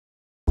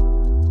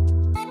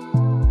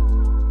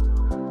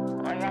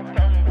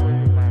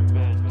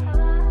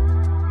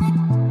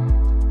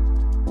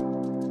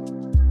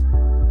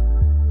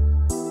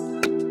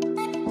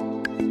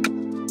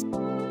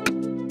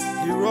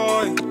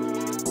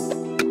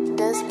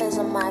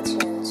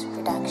Matthews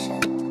production.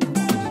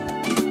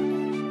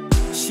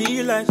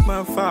 She like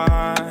my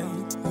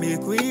fight,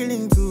 make we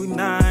link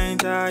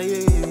tonight,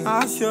 yeah.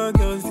 Ask your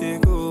girls to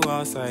go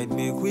outside,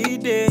 make we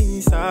day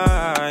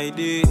inside,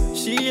 yeah.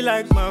 She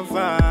like my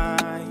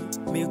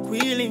vibe, make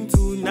we link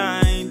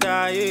tonight,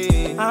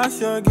 yeah.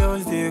 Ask your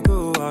girls to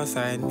go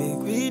outside, make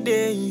we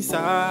day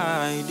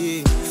inside,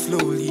 yeah.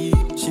 Slowly,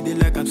 she did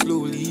like I'm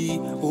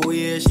slowly. Oh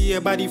yeah, she a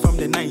body from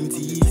the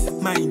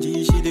 90s. Mind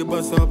you, she did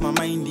bust up my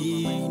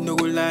mindy. No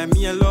go lie,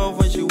 me I love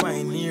when she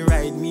whine me,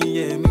 ride me,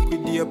 yeah. Make we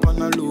day up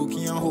on a low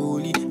key and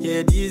holy.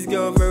 Yeah, this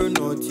girl very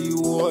naughty,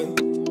 boy.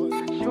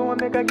 She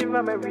want make I give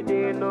them every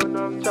day, no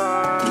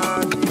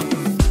time.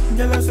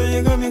 Girl, I say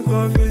you got me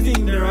confused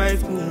in the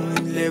right mood.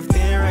 Left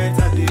and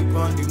right, I dip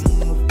on the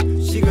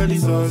move. She got the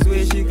sauce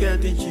where she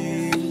got the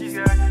cheese.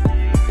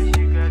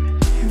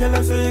 Girl,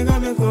 I say you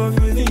got me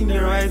confused in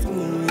the right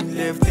mood.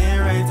 Left and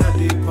right, I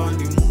dip on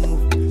the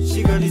move.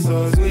 She got the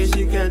sauce where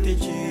she got the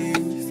cheese.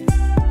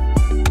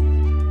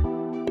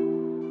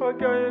 Oh,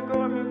 girl, you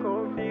got me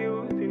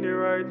confused in the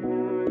right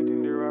mood,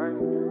 in the right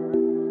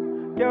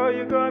mood. Girl,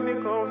 you got me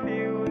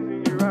confused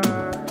in the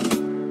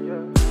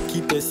right.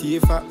 Keep it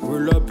safer,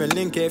 roll up and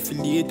link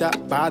carefully later.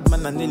 Bad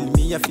man and tell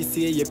me if you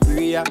say your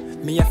prayer.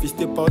 Me if you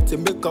step out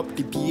and make up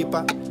the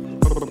paper.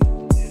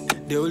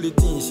 The only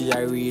thing she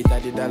irate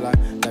at the dollar.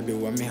 That be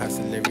what me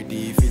hustle every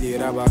day. Feel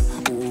it rubber.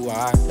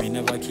 Oh, me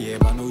never care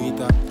about no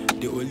eater.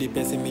 The only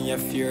person me a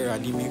fear are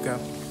the makeup.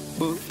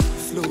 But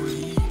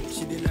slowly,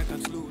 she did like a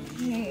slowly.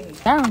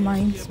 That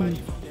reminds me,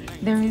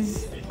 there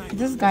is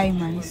this guy in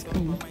my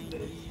school,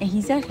 and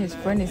he said his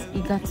friend is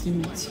eager to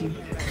meet you.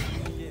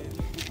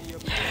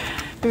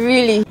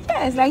 Really?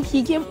 Yeah, it's like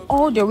he came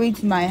all the way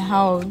to my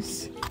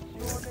house.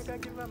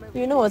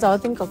 You know what? I'll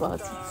think about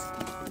it.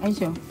 Are you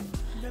sure?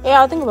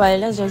 Yeah, I'll think about it.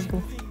 Let's just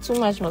go. Too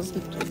much must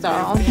keep it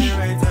around.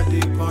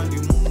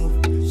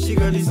 She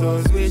got the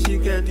sauce where she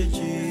got the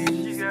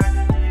cheese.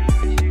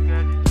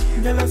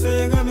 Girl, I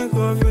say you got me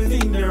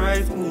confused in the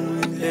right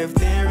mood.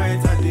 Left and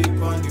right, I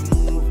dip on the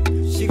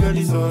move. She got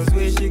the sauce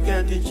where she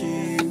got the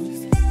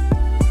cheese.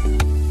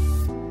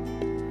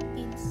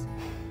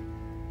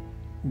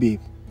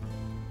 Babe,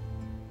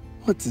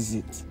 what is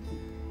it?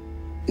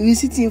 You've been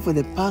sitting here for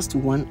the past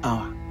 1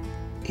 hour.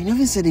 You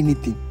never said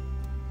anything.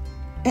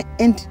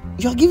 And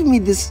you're giving me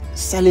this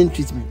silent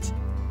treatment.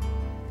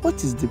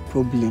 What is the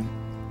problem?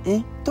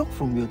 Talk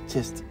from your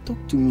chest. Talk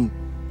to me.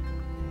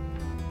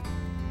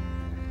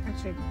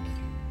 Patrick.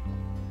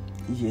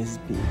 Yes,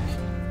 babe.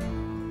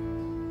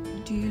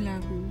 Do you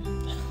love me?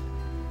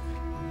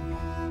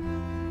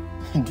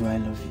 Do I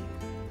love you?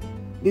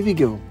 Baby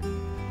girl,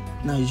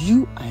 now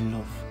you I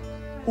love.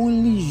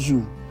 Only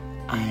you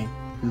I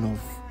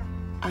love.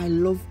 I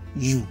love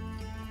you.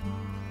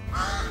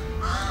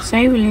 So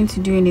are you willing to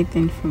do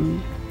anything for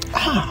me?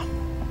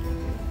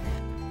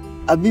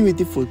 I've been with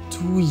you for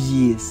 2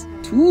 years.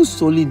 2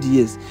 solid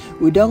years.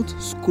 Without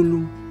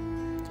school.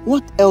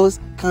 What else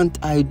can't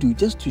I do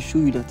just to show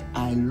you that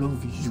I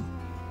love you?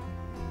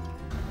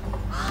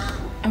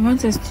 I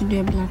want us to do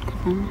a blood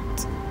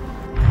covenant.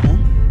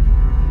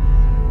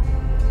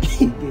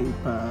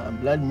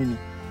 Blood meaning.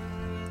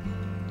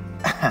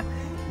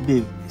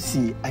 Babe,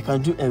 see, I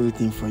can do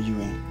everything for you.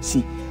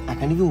 See, I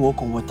can even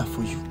walk on water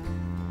for you.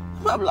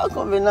 My blood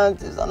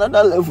covenant is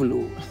another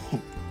level.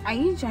 Are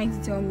you trying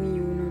to tell me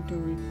you will not do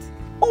it?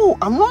 Oh,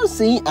 I'm not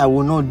saying I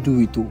will not do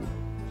it.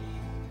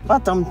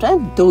 But I'm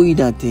trying to tell you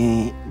that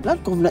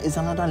blood covenant is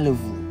another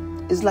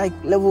level. It's like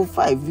level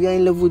 5. We are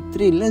in level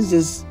 3. Let's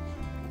just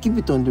keep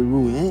it on the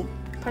road.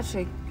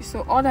 Patrick,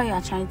 so all that you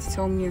are trying to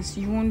tell me is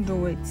you won't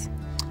do it,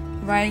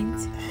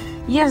 right?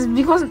 Yes,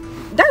 because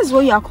that is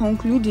what you are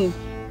concluding.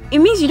 It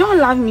means you don't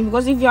love me,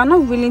 because if you are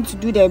not willing to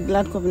do the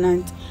blood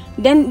covenant,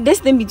 then this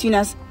thing between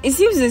us, it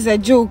seems it's a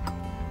joke.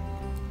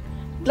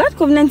 Blood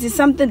covenant is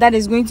something that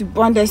is going to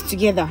bond us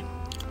together.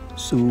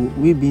 So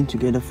we've been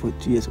together for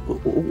 2 years.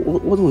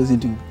 What was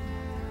it doing?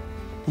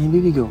 Hey,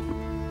 baby girl.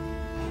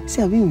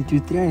 See, I've been with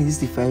you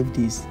 365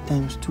 days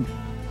times 2.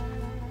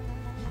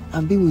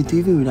 I've been with you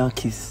even without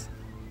kiss.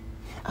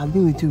 I've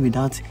been with you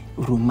without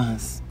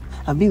romance.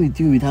 I've been with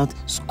you without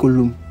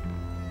skolum.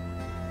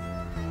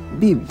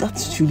 Babe, that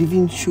should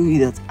even show you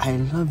that I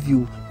love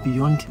you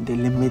beyond the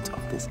limit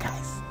of the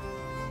skies.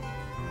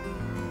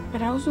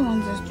 But I also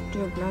want us to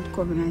do a blood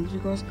covenant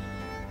because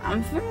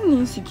I'm feeling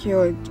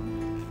insecure.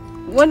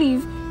 What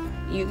if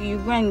you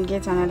go and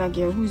get another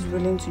girl who's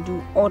willing to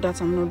do all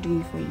that I'm not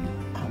doing for you?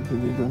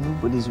 Baby girl,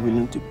 nobody's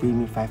willing to pay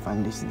me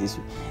 500 this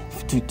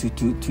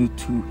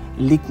to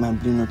lick my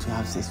brain or to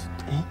have sex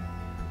with.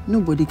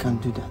 Nobody can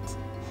do that.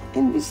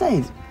 And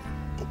besides,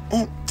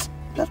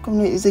 blood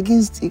covenant is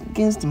against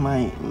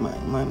my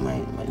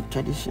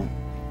tradition.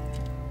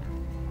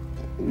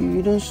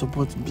 We don't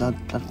support blood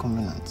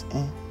covenant.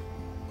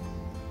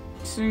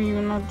 So you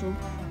will not do?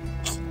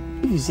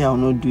 If you say I will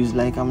not do, it's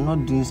like I'm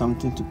not doing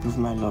something to prove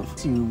my love.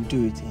 See, you will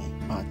do it,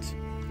 but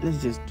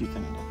let's just do it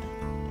another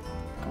time.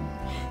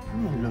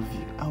 Come on. I love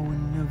you. I will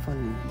never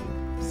leave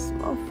you.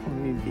 Smile for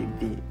me,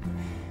 baby.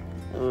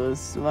 Oh,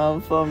 smile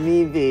for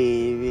me,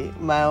 baby.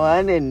 My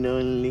one and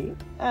only.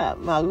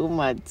 Magu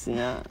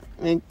Matia.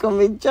 Me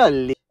come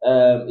jolly.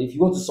 If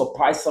you want to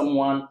surprise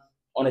someone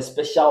on a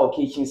special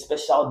occasion,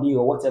 special day,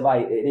 or whatever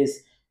it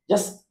is,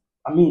 just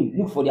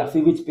look for their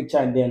favorite picture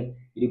and then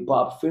you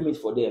frame it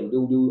for them. They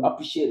will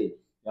appreciate it.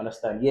 You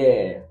understand?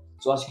 Yeah.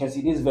 So as you can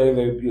see, this is very,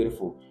 very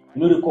beautiful.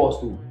 You know the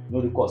cost too.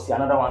 See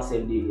another one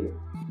same day here.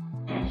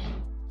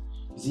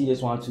 You see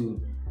this one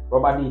too.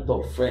 Rubber D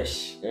top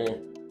fresh.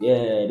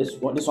 Yeah. This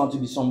one to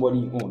be somebody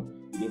you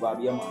own. You never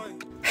be a man.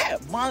 Hey,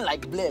 man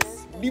like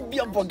Bless,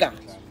 Libya Boga.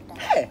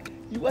 Hey,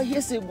 you are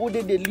here say go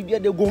there, the Libya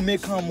they go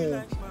make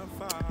come.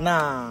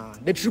 Nah,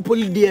 the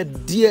Tripoli there,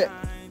 dear.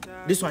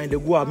 This one they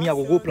go me, I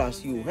go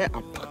plus you. Hey,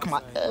 I pack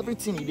my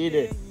everything he did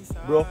there,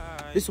 bro.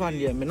 This one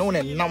there, me know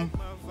and numb.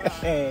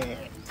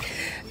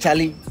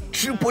 Charlie,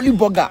 Tripoli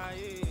Boga.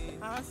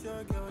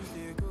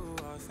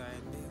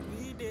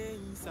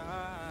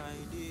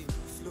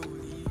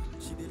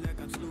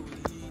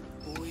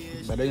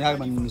 But then you have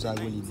man who's a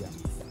go Libya.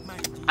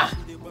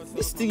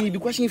 This thing he be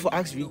questioning for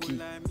ask Ricky.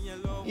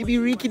 He be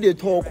Ricky the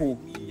talk.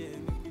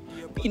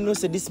 He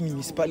knows that this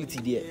municipality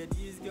there.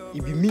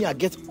 It be me, I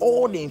get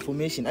all the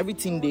information,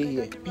 everything they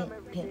here.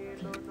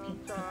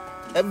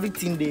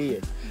 Everything they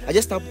here. I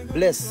just have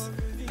Bless,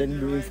 then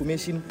the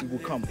information will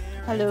come.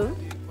 Hello?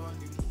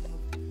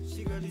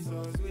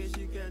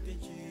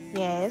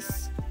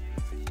 Yes?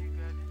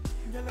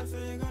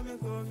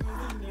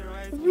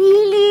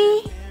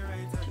 Really?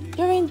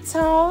 You're in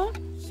town?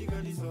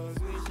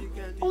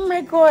 Oh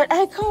my god,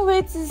 I can't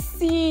wait to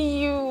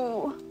see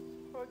you.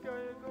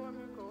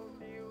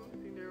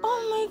 Oh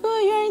my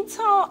god, you're in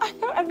town.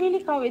 I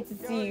really can't wait to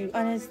see you,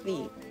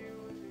 honestly.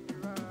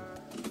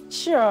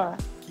 Sure.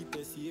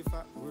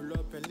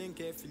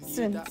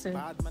 Soon. Oh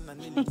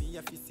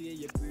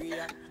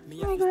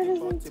my god,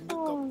 it's in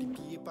town.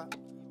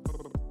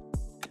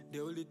 The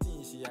only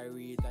thing she I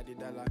read at the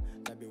dollar,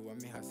 that be what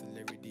me hustle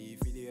every day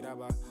for the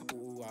rubber.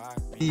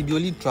 He be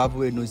only travel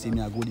where no see me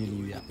I go to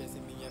Libya.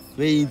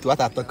 Where into what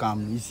I talk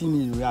you see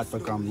me where I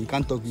talk you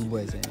can't talk with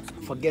boys.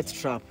 Forget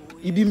trap.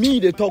 It be me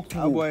they talk to.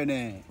 How boy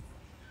ne?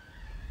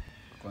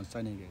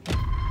 Concerning it. So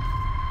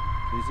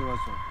you see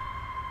what's up?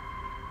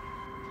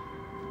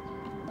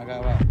 Okay,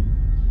 what?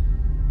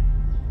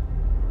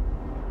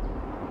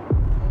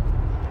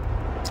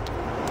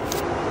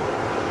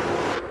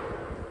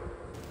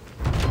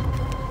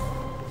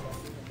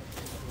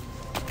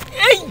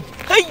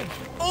 Hey!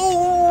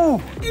 Oh!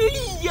 Hey!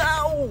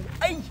 Yow!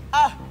 Hey!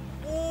 Oh!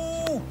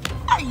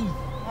 Hey!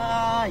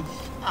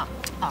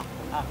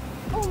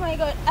 Oh my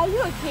god, are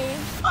you okay?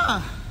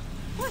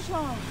 What's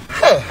wrong?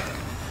 Hey!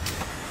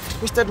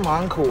 Twisted my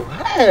ankle.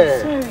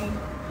 Hey! Sorry,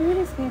 you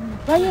really scared me.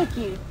 Why are you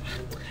okay?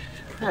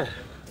 Hey!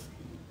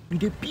 You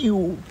the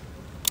pew.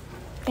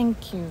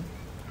 Thank you.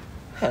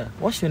 Hey,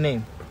 what's your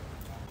name?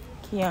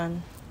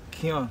 Kian.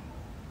 Kian.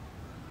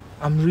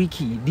 I'm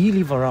Ricky. Do you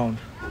live around?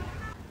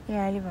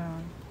 Yeah, I live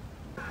around.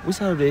 Which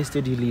side of the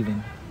estate do you live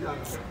in?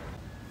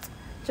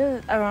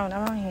 Just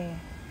around here.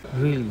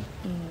 Really?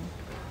 Mm.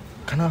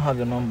 Can I have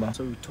your number?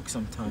 So we took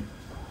some time.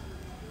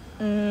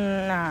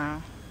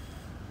 Nah.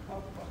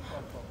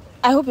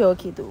 I hope you're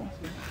okay though.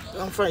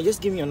 I'm fine.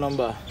 Just give me your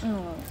number.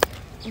 No.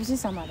 You see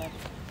some other.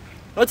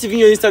 Not even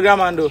your Instagram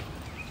handle.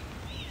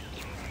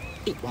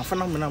 Hey, one for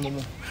number.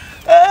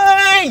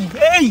 Hey!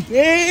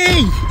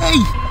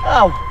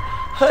 Ow!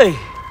 Hey!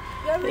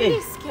 You're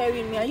really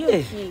scaring me. Are you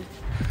okay?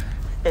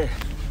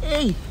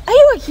 Hey! Are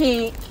you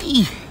okay?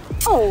 Hey!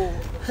 Oh.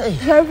 Hey!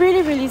 You're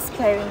really, really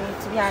scaring me,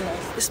 to be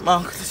honest. This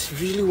man is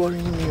really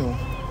worrying me.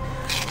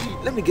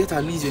 Let me get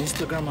at least your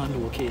Instagram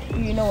handle, okay?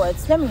 You know what?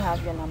 Let me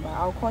have your number.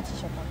 I'll call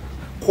Tisha.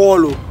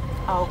 Call.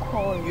 I'll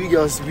call you. You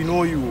girls, we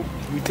know you.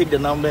 We take the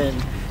number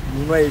and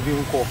you not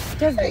even call.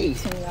 Just give it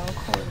to me. I'll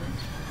call you.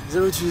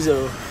 020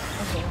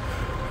 Okay.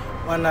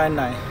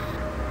 199.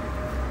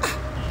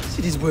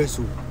 See this boy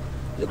so.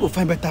 They go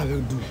find better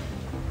will do.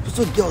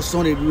 So girls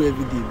son they do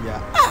every day,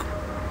 yeah.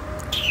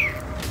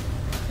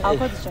 I'll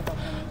call Tisha.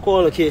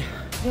 Call, okay?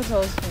 Get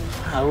well soon.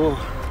 I will.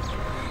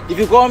 If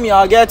you call me,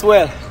 I'll get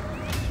well.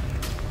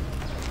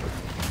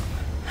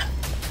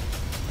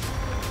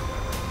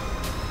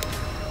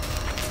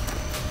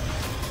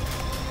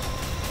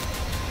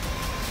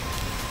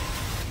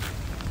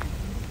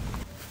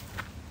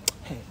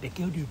 The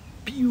girl the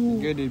bill.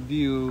 Get the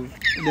bill.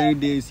 Then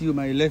they see you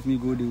might left me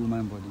go the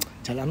woman body.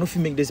 Tell I know if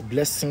you make this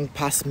blessing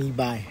pass me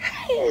by.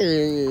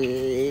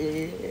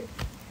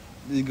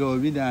 This girl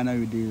be there now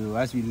with you.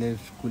 As we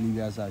left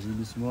Columbia, she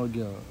be small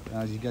girl.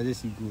 And she got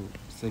just go.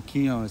 Say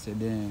Kion said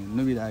then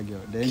no be that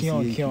girl. The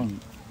Kion.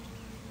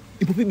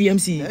 You put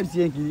BMC. The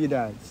MCA give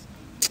that.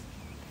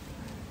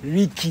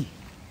 Ricky.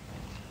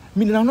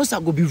 Me now know say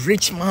go be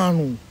rich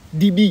man.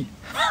 DB.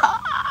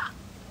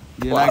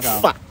 You like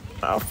her?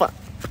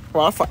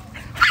 Rafa.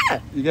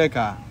 You get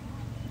car?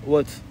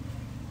 What?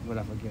 What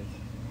I forget.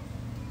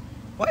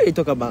 Why you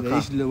talk about car?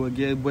 Each level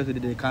get both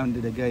they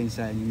count the guy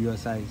inside your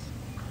size.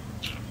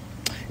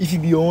 If you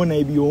be your own,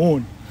 I be your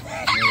own.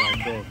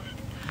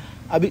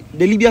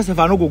 The Libya stuff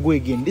I no go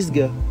again. This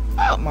girl,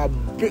 my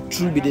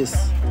breakthrough be this.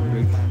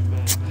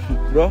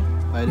 Bro,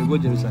 I dey go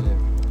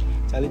Jerusalem.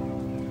 Charlie,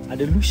 I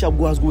the look sharp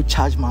go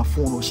charge my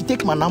phone. She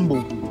take my number.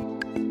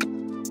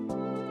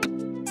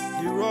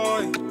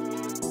 Leroy.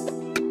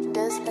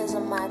 This is a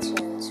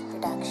Martins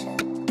production.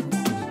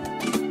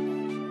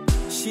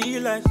 She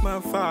like my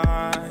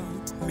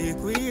vibe, make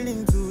we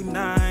link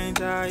tonight,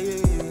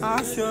 yeah.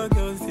 Ask your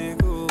girls they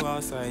go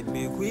outside,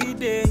 make we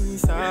day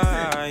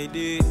inside,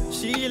 yeah.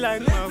 She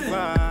like my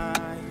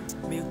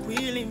vibe, make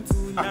we link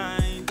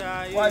tonight,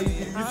 yeah. Why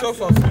you talk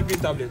some sleeping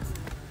tablets?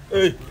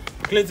 Hey,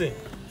 Clinton.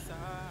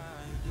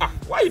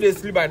 Why you dey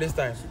sleep by this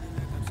time?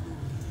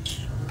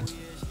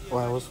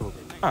 Why, what's up?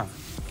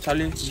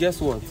 Charlie, guess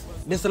what?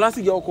 The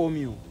Selassie girl call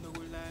me.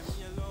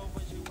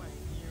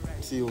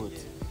 See what?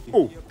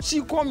 Oh,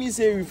 she call me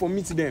say we for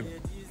meet them.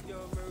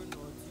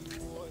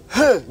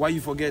 Hey, why you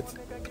forget?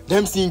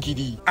 Them seeing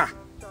Kiddy.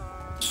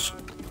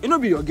 It no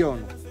be your girl.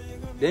 No.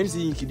 Them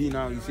seeing Kiddy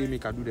now. You say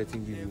make I do the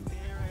thing with you.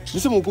 You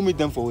say we go meet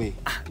them for where?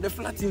 The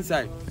flat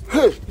inside.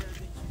 Hey,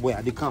 boy,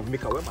 they can't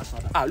make a wear my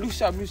shadow. Look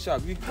sharp, look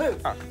sharp. Hey,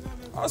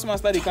 house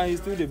master they can't. He's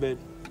still the bed.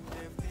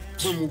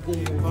 She got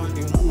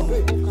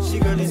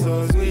the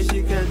sauce where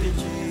she got the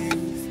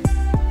cheese.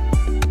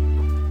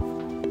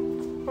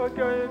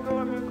 Okay, you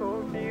got me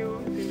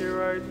confused in the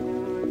right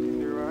mood, in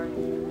the right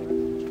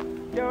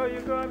mood. Yo, you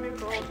got me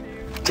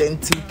confused.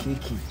 Gentle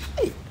Kiki.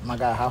 Hey, my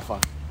guy Hafa.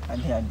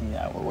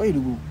 Where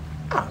you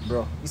go?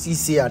 Bro. You see,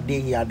 say a day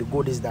he had to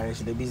go this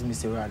direction. The business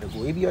say where they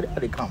go. If you're there,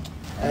 they come.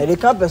 They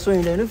can't person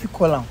in there. No, if you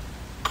call them.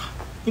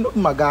 You know,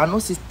 my guy, I know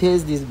since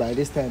Thursdays by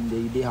this time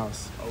they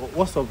house.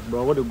 What's up,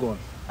 bro? What you going?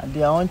 I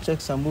want to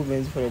check some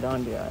movements for it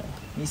down there.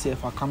 Me say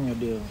if I come your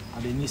day,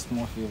 I need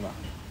small favor.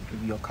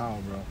 Give your car,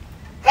 bro.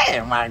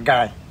 Hey, my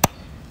guy.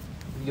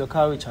 If your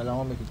car reach, I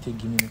want make it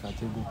give me make I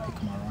take go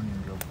pick my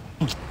running job.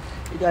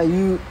 Yeah,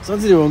 you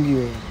something wrong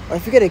you. I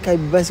figured they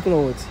can't be bicycle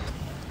or what?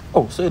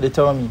 Oh, so they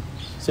tell me.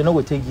 So no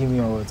go take give me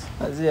or what?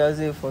 I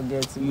say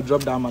forget. You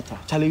drop that matter.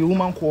 Charlie, your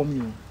woman call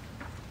me.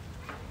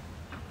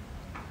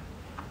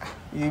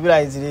 You be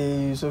like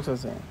today you so.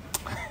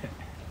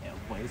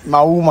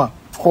 My woman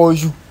call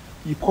you.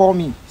 You call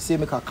me, say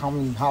make I come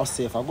in house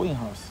safe. I go in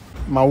house.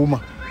 My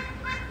woman.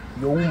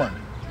 Your woman.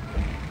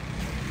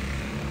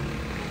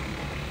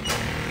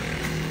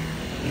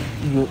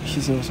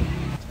 She say also.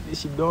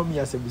 She done me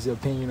as a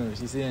pain, you know.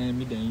 She say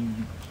me then you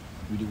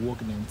with the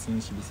work and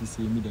things. She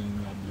say me then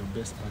you have your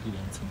best party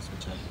and things. So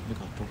Charlie, make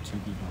I talk to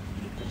you big man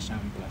with the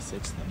passion plus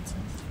sex and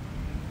things.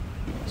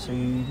 So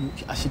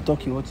as she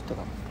talk you what to talk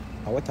about?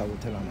 What I will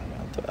tell her,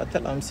 I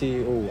tell her,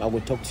 say, oh, I will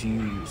talk to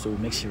you, so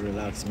make she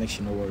relax, make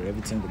she no worry,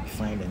 everything will be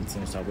fine and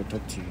things, so I will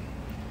talk to you.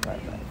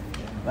 Right.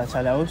 But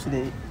Charlie, I hope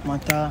the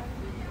matter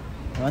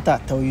I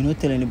tell you, not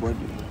tell anybody.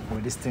 Well,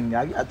 this thing,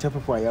 I tell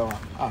people, you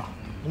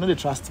know they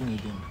trust me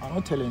again. I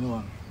don't tell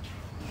anyone.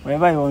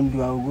 Whatever you want to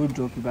do, I will go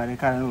drop you, but I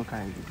can't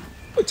carry you.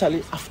 Oh,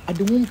 Charlie, I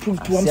don't want to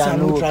prove to him, I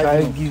know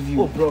try to give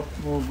you. Oh, bro.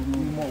 More,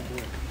 bro.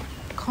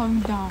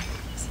 Calm down.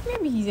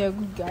 Maybe he's a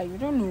good guy. You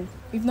don't know.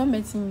 We've not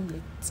met him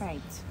yet,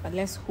 tight, but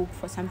let's hope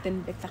for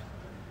something better.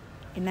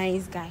 A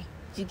nice guy.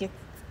 You get it?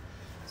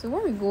 So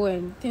when we go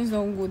and things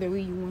don't go the way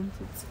you want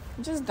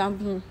it, just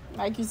dump him.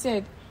 Like you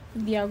said,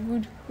 if they are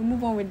good, we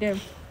move on with them.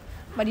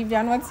 But if they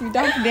are not, you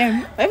dump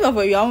them. Even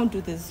for you, I won't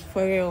do this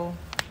for real.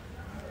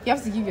 You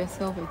have to give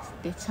yourself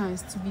the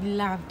chance to be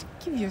loved.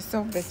 Give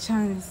yourself the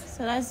chance.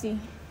 So let's see.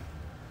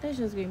 Let's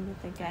just go and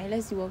meet the guy.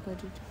 Let's see what God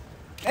will do.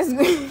 Let's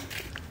go.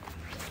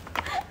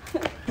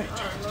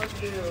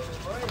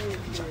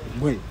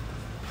 Wait.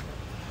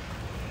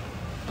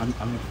 I'm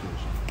not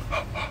finished.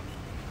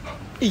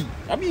 Hey,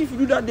 I mean if you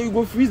do that, then you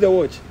go freeze the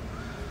watch.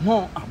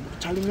 No,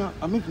 Charlie,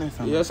 I make nice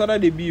sound. Yeah, so that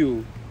they be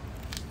you.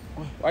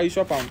 Why you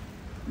shop am?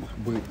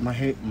 Boy, my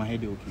head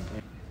is okay.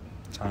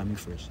 I make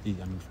fresh. Hey,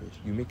 I make fresh.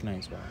 You make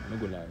nice one. No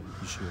go lie.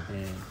 You sure?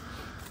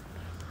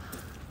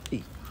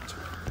 Hey,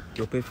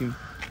 your perfume,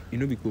 you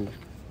know be cool.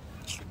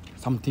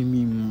 Something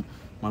me,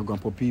 my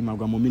grandpappy, my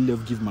grandmommy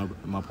love give my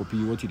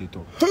papi. What you they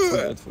talk?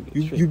 Forget.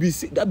 You be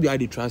that be how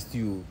they trust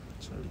you.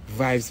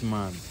 Sorry. Vibes,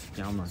 man.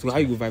 Yeah, man. So how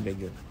you go vibe like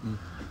that?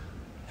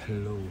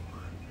 Hello.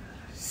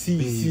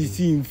 See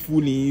him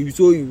fooling. You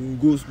saw you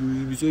go school.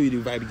 You saw you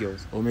the vibe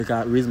girls. Or make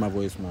I raise my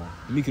voice more.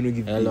 Make you no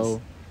give Hello.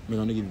 This. Make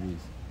I no give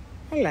this.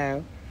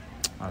 Hello.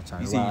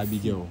 Charlie, You say why I you be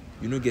fool. girl?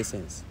 You no get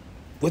sense.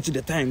 Watch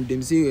the time.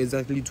 Them say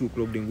exactly 2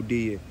 o'clock. Then go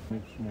day here.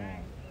 Make small.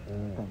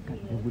 You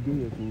go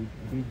there to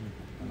baby.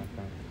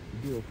 Understand?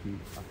 You do okay.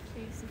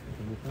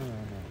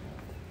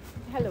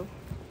 Hello.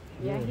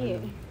 We are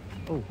here.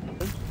 Oh.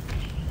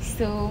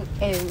 So,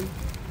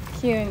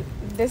 Kieran,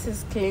 this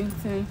is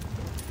Clinton,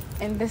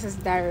 and this is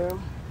Daryl.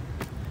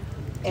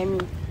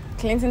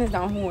 Clinton is the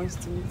one who wants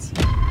to meet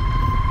you.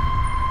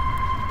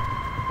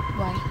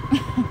 Why?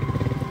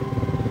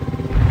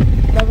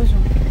 That was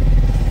wrong.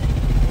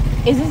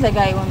 Is this the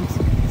guy you want me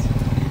to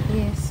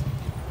meet? Yes.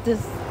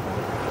 This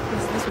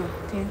This one,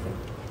 Clinton.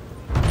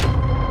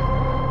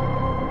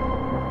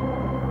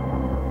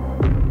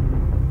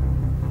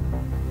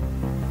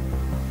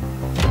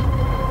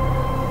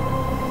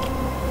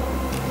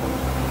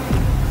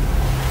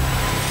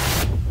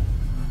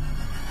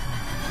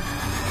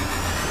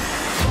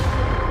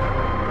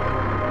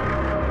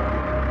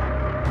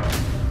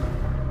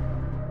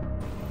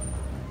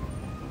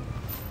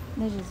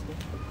 Let's just go.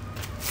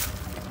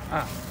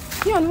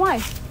 Keon, why?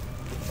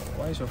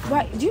 Why is your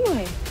friend? Why? Do you know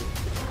her?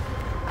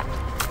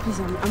 Please,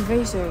 I'm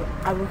very sorry.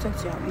 I will talk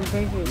to you. I'm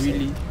very, very sorry.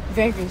 Really?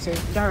 Very, very sorry.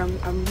 Dara,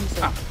 I'm really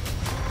sorry.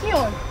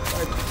 Keon!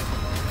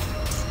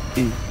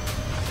 Hey.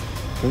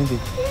 Clinton.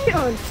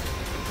 Keon!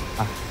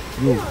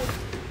 Yo.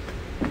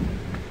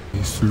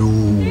 Slow.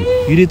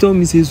 You did tell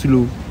me say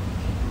slow.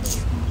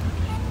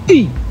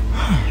 Hey.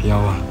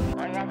 Yawa.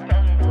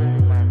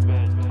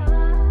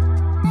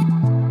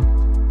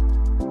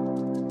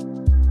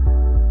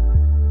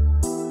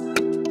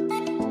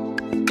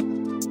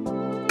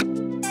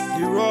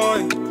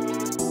 Leroy.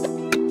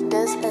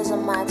 This is a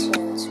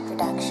Martins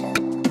production.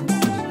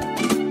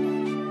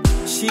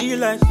 She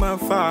like my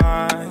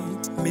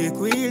vibe, make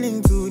we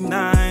link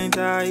tonight,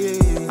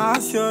 yeah.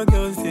 Ask your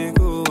girls to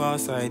go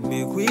outside,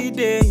 make we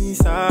day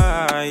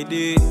inside,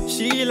 yeah.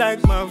 She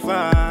like my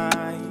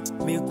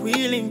vibe, make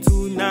we link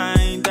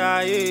tonight,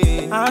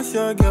 yeah. Ask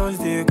your girls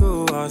to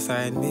go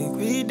outside, make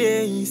we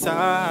day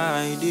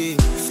inside, yeah.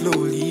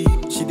 Slowly,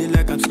 she did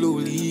like I'm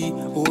slowly.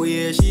 Oh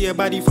yeah, she a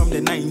body from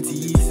the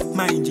 90s.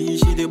 Mind G,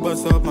 she did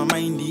bust up my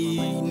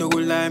mindy. No go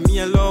lie,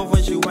 me I love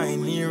when she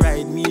whine me,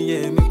 ride me,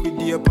 yeah. Make we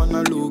day up on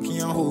a low key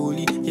and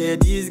holy. Yeah,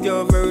 this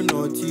girl very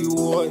naughty,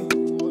 boy.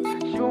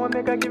 She want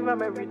make her give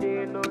him every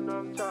day, no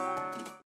time.